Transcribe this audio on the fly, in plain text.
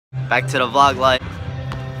Back to the vlog life.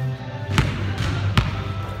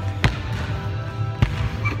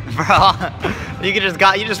 Bro,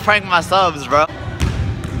 you just pranked my subs, bro.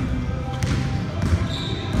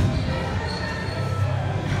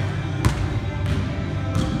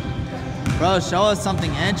 Bro, show us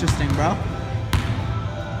something interesting, bro.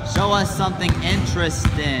 Show us something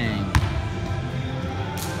interesting.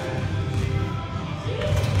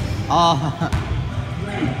 Oh.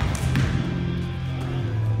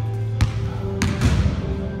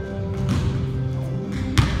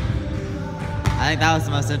 I think that was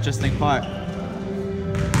the most interesting part.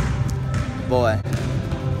 Boy.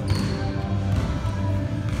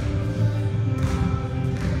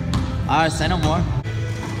 Alright, say no more.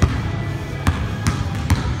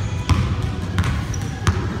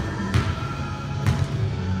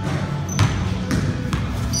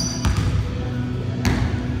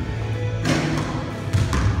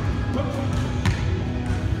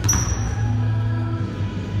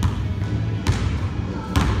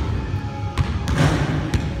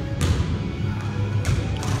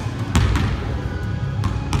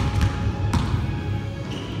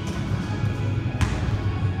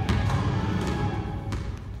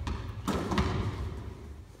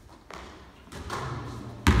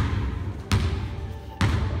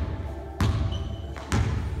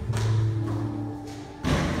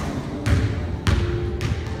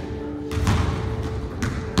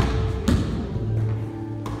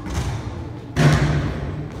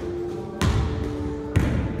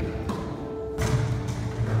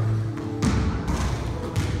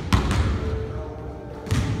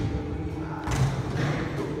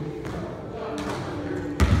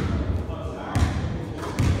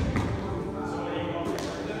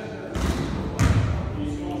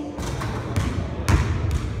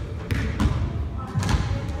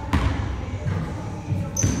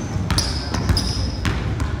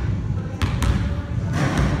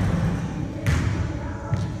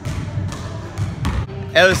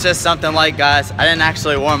 It was just something light, guys. I didn't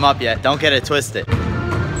actually warm up yet. Don't get it twisted.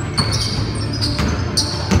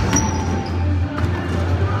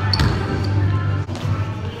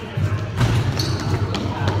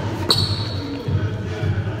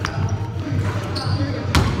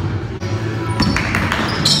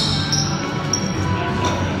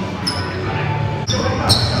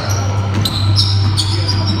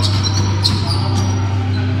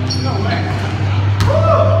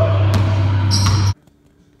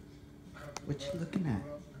 What you looking at?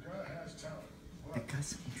 I got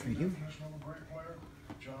something for you.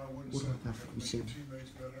 What do I got for you, Sable?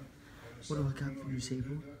 What do I got for you,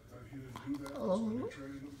 Sable? Oh.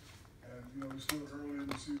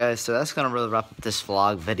 Guys, so that's gonna really wrap up this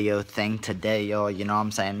vlog video thing today, yo. You know what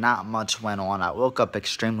I'm saying? Not much went on. I woke up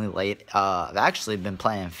extremely late. I've actually been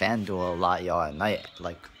playing FanDuel a lot, y'all, at night,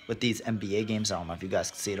 like with these NBA games. I don't know if you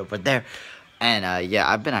guys can see it over there. And yeah,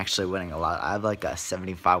 I've been actually winning a lot. I have like a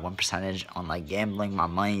 75 win percentage on like gambling my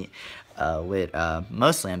money with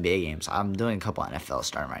mostly NBA games. I'm doing a couple NFL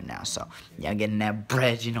starting right now, so yeah, I'm getting that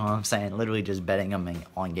bread. You know what I'm saying? Literally just betting them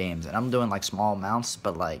on games, and I'm doing like small amounts,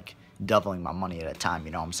 but like doubling my money at a time.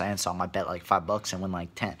 You know what I'm saying? So I might bet like $5 and win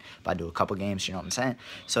like 10 if I do a couple games. You know what I'm saying?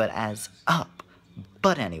 So it adds up.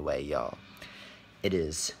 But anyway, y'all, it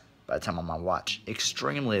is, by the time on my watch,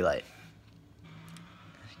 extremely late.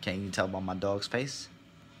 Can't you tell by my dog's face?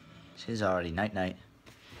 She's already night-night.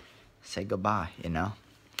 Say goodbye, you know?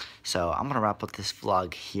 So I'm going to wrap up this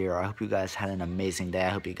vlog here. I hope you guys had an amazing day. I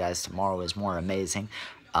hope you guys tomorrow is more amazing.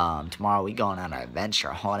 Tomorrow we going on an adventure,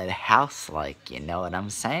 haunted house, like, you know what I'm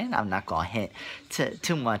saying? I'm not going to hint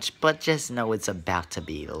too much, but just know it's about to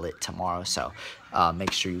be lit tomorrow. So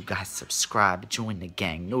make sure you guys subscribe, join the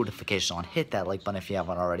gang, notification on, hit that like button if you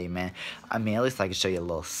haven't already, man. I mean, at least I can show you a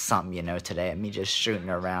little something, you know, today. Me just shooting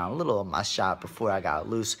around, a little of my shot before I got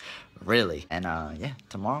loose, really. And yeah,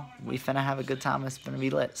 tomorrow we finna have a good time. It's finna be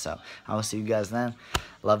lit. So I will see you guys then.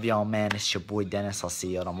 Love y'all, man. It's your boy Dennis. I'll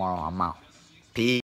see y'all tomorrow. I'm out. Peace.